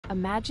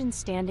Imagine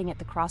standing at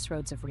the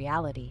crossroads of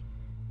reality,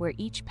 where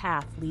each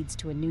path leads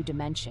to a new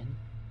dimension,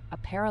 a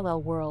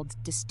parallel world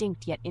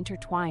distinct yet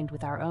intertwined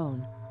with our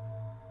own.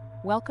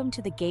 Welcome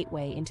to the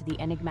gateway into the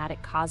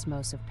enigmatic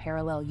cosmos of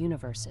parallel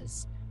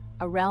universes,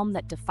 a realm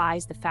that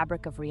defies the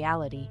fabric of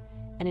reality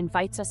and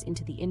invites us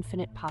into the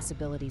infinite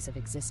possibilities of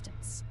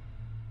existence.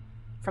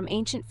 From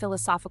ancient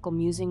philosophical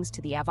musings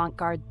to the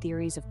avant-garde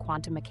theories of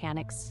quantum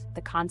mechanics,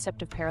 the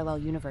concept of parallel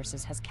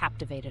universes has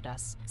captivated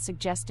us,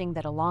 suggesting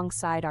that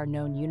alongside our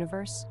known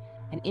universe,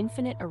 an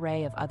infinite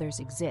array of others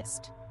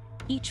exist,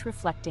 each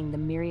reflecting the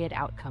myriad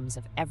outcomes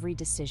of every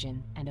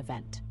decision and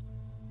event.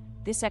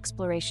 This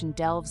exploration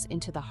delves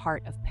into the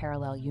heart of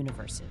parallel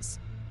universes,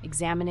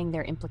 examining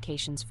their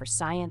implications for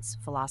science,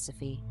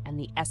 philosophy, and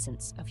the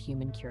essence of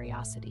human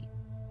curiosity.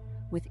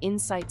 With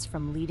insights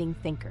from leading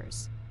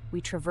thinkers,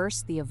 we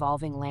traverse the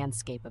evolving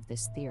landscape of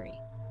this theory,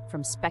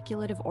 from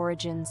speculative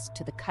origins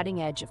to the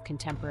cutting edge of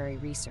contemporary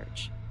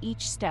research,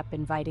 each step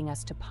inviting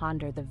us to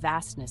ponder the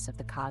vastness of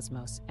the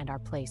cosmos and our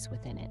place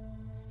within it.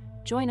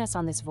 Join us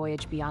on this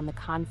voyage beyond the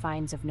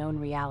confines of known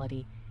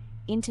reality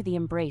into the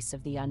embrace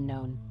of the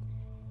unknown,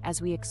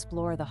 as we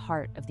explore the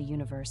heart of the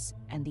universe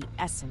and the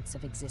essence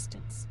of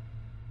existence.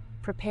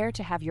 Prepare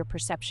to have your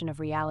perception of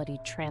reality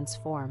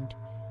transformed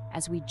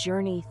as we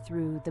journey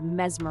through the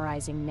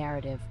mesmerizing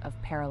narrative of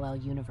parallel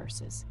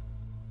universes.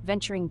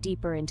 Venturing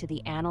deeper into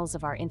the annals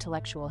of our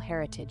intellectual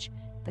heritage,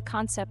 the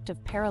concept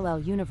of parallel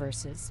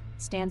universes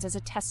stands as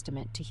a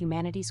testament to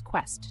humanity's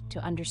quest to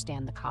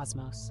understand the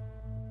cosmos.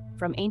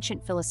 From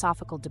ancient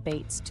philosophical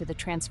debates to the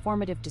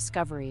transformative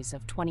discoveries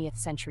of 20th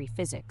century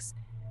physics,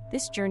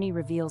 this journey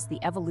reveals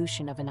the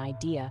evolution of an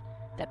idea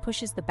that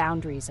pushes the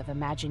boundaries of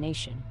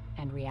imagination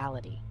and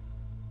reality.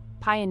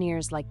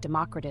 Pioneers like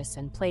Democritus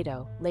and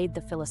Plato laid the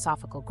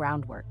philosophical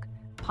groundwork,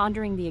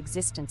 pondering the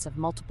existence of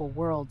multiple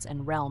worlds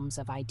and realms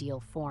of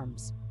ideal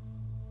forms.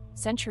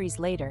 Centuries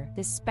later,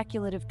 this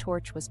speculative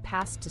torch was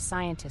passed to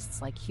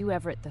scientists like Hugh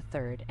Everett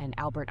III and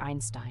Albert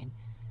Einstein,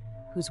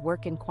 whose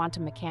work in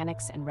quantum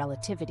mechanics and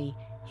relativity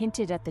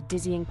hinted at the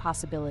dizzying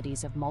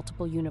possibilities of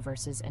multiple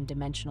universes and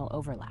dimensional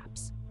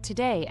overlaps.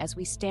 Today, as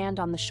we stand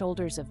on the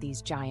shoulders of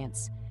these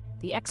giants,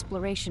 the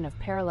exploration of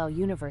parallel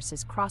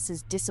universes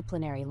crosses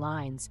disciplinary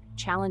lines,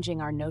 challenging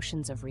our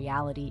notions of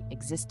reality,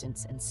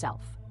 existence, and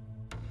self.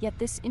 Yet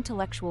this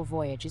intellectual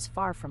voyage is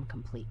far from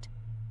complete.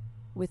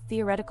 With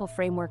theoretical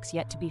frameworks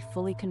yet to be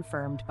fully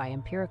confirmed by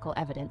empirical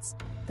evidence,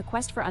 the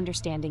quest for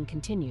understanding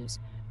continues,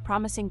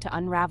 promising to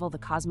unravel the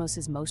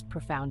cosmos's most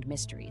profound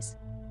mysteries.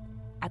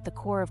 At the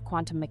core of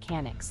quantum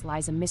mechanics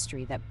lies a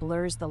mystery that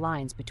blurs the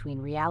lines between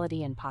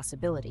reality and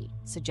possibility,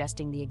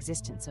 suggesting the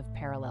existence of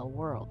parallel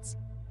worlds.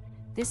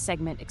 This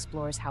segment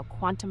explores how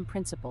quantum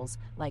principles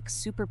like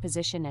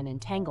superposition and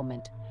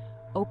entanglement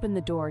open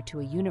the door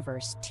to a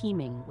universe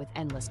teeming with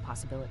endless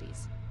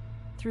possibilities.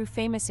 Through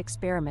famous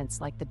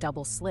experiments like the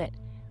double slit,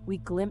 we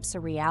glimpse a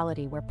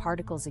reality where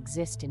particles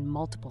exist in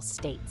multiple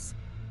states,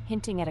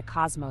 hinting at a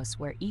cosmos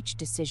where each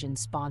decision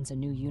spawns a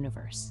new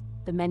universe.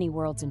 The many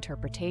worlds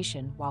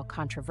interpretation, while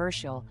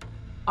controversial,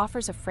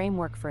 offers a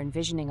framework for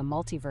envisioning a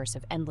multiverse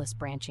of endless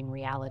branching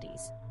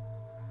realities.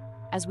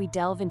 As we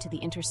delve into the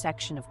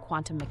intersection of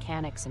quantum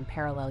mechanics and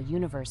parallel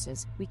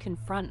universes, we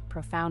confront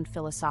profound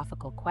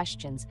philosophical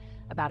questions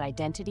about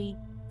identity,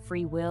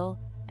 free will,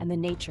 and the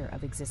nature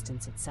of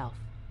existence itself.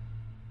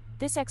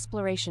 This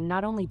exploration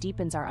not only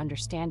deepens our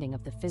understanding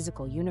of the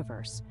physical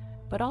universe,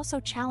 but also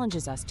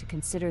challenges us to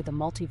consider the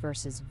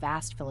multiverse's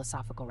vast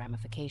philosophical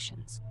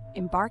ramifications.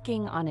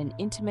 Embarking on an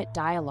intimate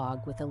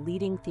dialogue with a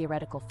leading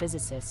theoretical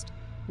physicist,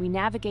 we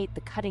navigate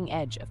the cutting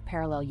edge of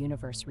parallel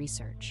universe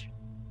research.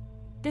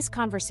 This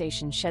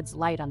conversation sheds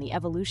light on the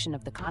evolution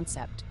of the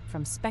concept,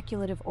 from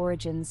speculative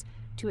origins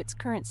to its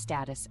current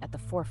status at the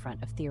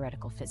forefront of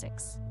theoretical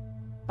physics.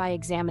 By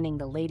examining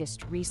the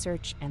latest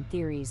research and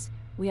theories,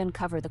 we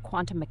uncover the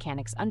quantum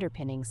mechanics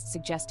underpinnings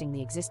suggesting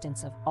the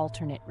existence of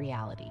alternate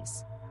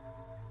realities.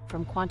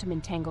 From quantum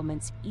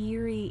entanglement's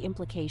eerie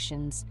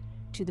implications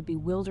to the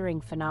bewildering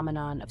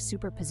phenomenon of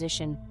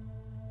superposition,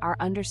 our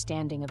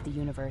understanding of the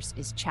universe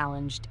is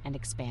challenged and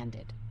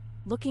expanded.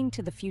 Looking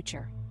to the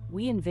future,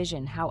 we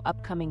envision how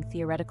upcoming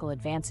theoretical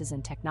advances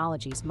in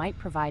technologies might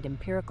provide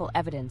empirical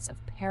evidence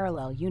of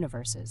parallel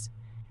universes,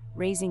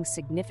 raising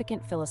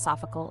significant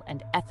philosophical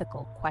and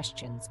ethical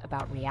questions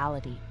about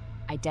reality,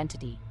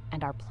 identity,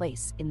 and our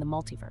place in the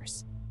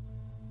multiverse.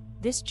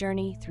 This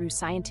journey through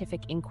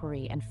scientific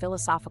inquiry and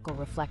philosophical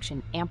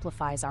reflection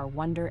amplifies our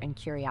wonder and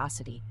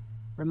curiosity,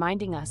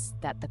 reminding us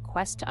that the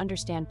quest to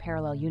understand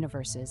parallel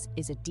universes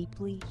is a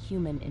deeply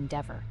human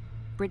endeavor,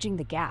 bridging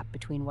the gap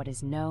between what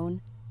is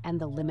known and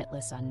the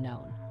limitless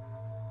unknown.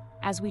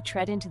 As we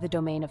tread into the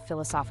domain of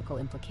philosophical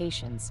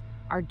implications,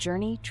 our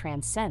journey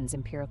transcends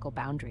empirical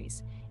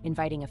boundaries,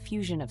 inviting a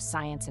fusion of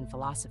science and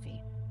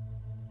philosophy.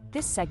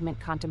 This segment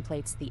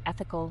contemplates the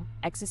ethical,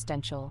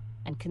 existential,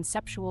 and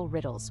conceptual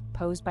riddles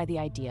posed by the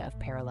idea of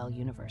parallel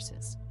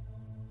universes.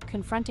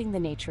 Confronting the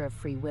nature of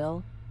free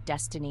will,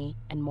 destiny,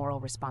 and moral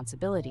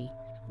responsibility,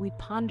 we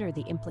ponder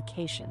the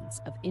implications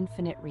of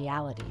infinite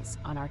realities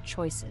on our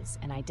choices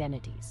and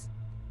identities.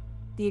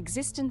 The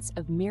existence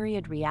of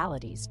myriad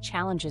realities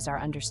challenges our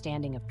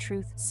understanding of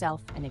truth,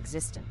 self, and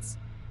existence,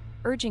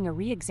 urging a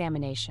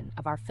re-examination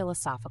of our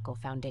philosophical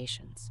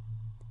foundations.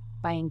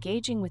 By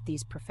engaging with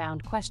these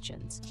profound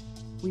questions,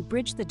 we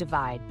bridge the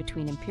divide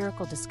between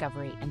empirical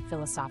discovery and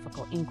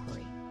philosophical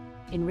inquiry,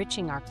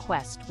 enriching our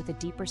quest with a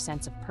deeper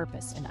sense of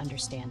purpose and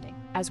understanding.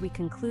 As we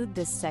conclude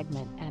this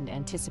segment and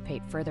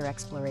anticipate further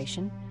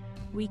exploration,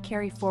 we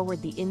carry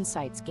forward the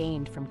insights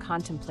gained from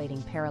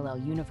contemplating parallel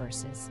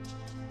universes,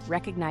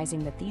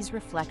 recognizing that these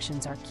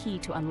reflections are key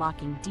to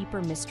unlocking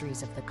deeper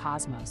mysteries of the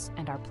cosmos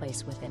and our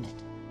place within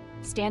it.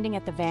 Standing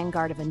at the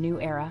vanguard of a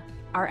new era,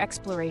 our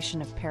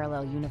exploration of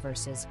parallel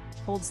universes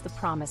holds the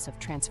promise of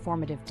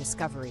transformative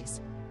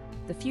discoveries.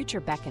 The future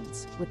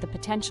beckons with the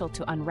potential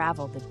to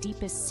unravel the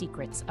deepest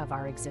secrets of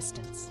our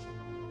existence,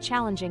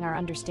 challenging our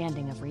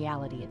understanding of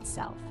reality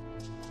itself.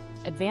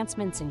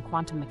 Advancements in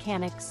quantum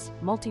mechanics,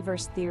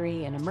 multiverse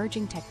theory, and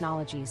emerging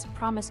technologies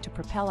promise to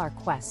propel our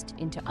quest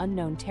into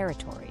unknown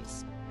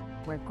territories,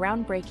 where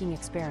groundbreaking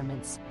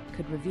experiments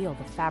could reveal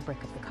the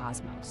fabric of the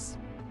cosmos.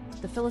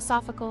 The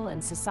philosophical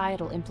and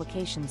societal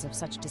implications of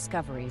such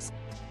discoveries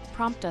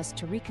prompt us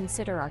to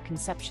reconsider our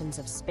conceptions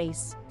of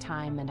space,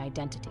 time, and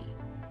identity.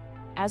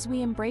 As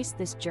we embrace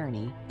this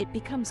journey, it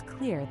becomes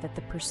clear that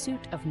the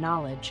pursuit of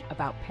knowledge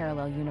about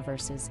parallel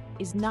universes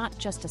is not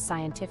just a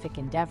scientific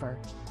endeavor,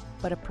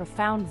 but a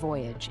profound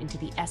voyage into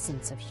the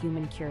essence of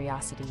human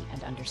curiosity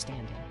and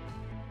understanding.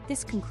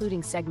 This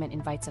concluding segment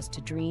invites us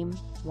to dream,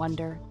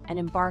 wonder, and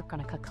embark on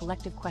a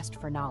collective quest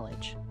for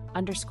knowledge,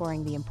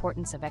 underscoring the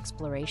importance of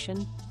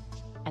exploration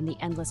and the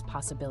endless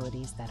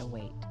possibilities that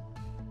await.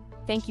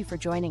 Thank you for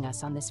joining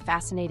us on this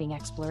fascinating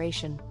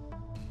exploration.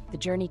 The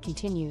journey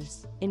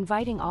continues,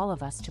 inviting all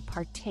of us to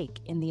partake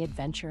in the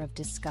adventure of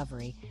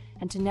discovery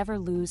and to never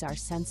lose our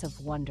sense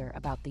of wonder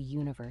about the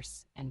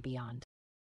universe and beyond.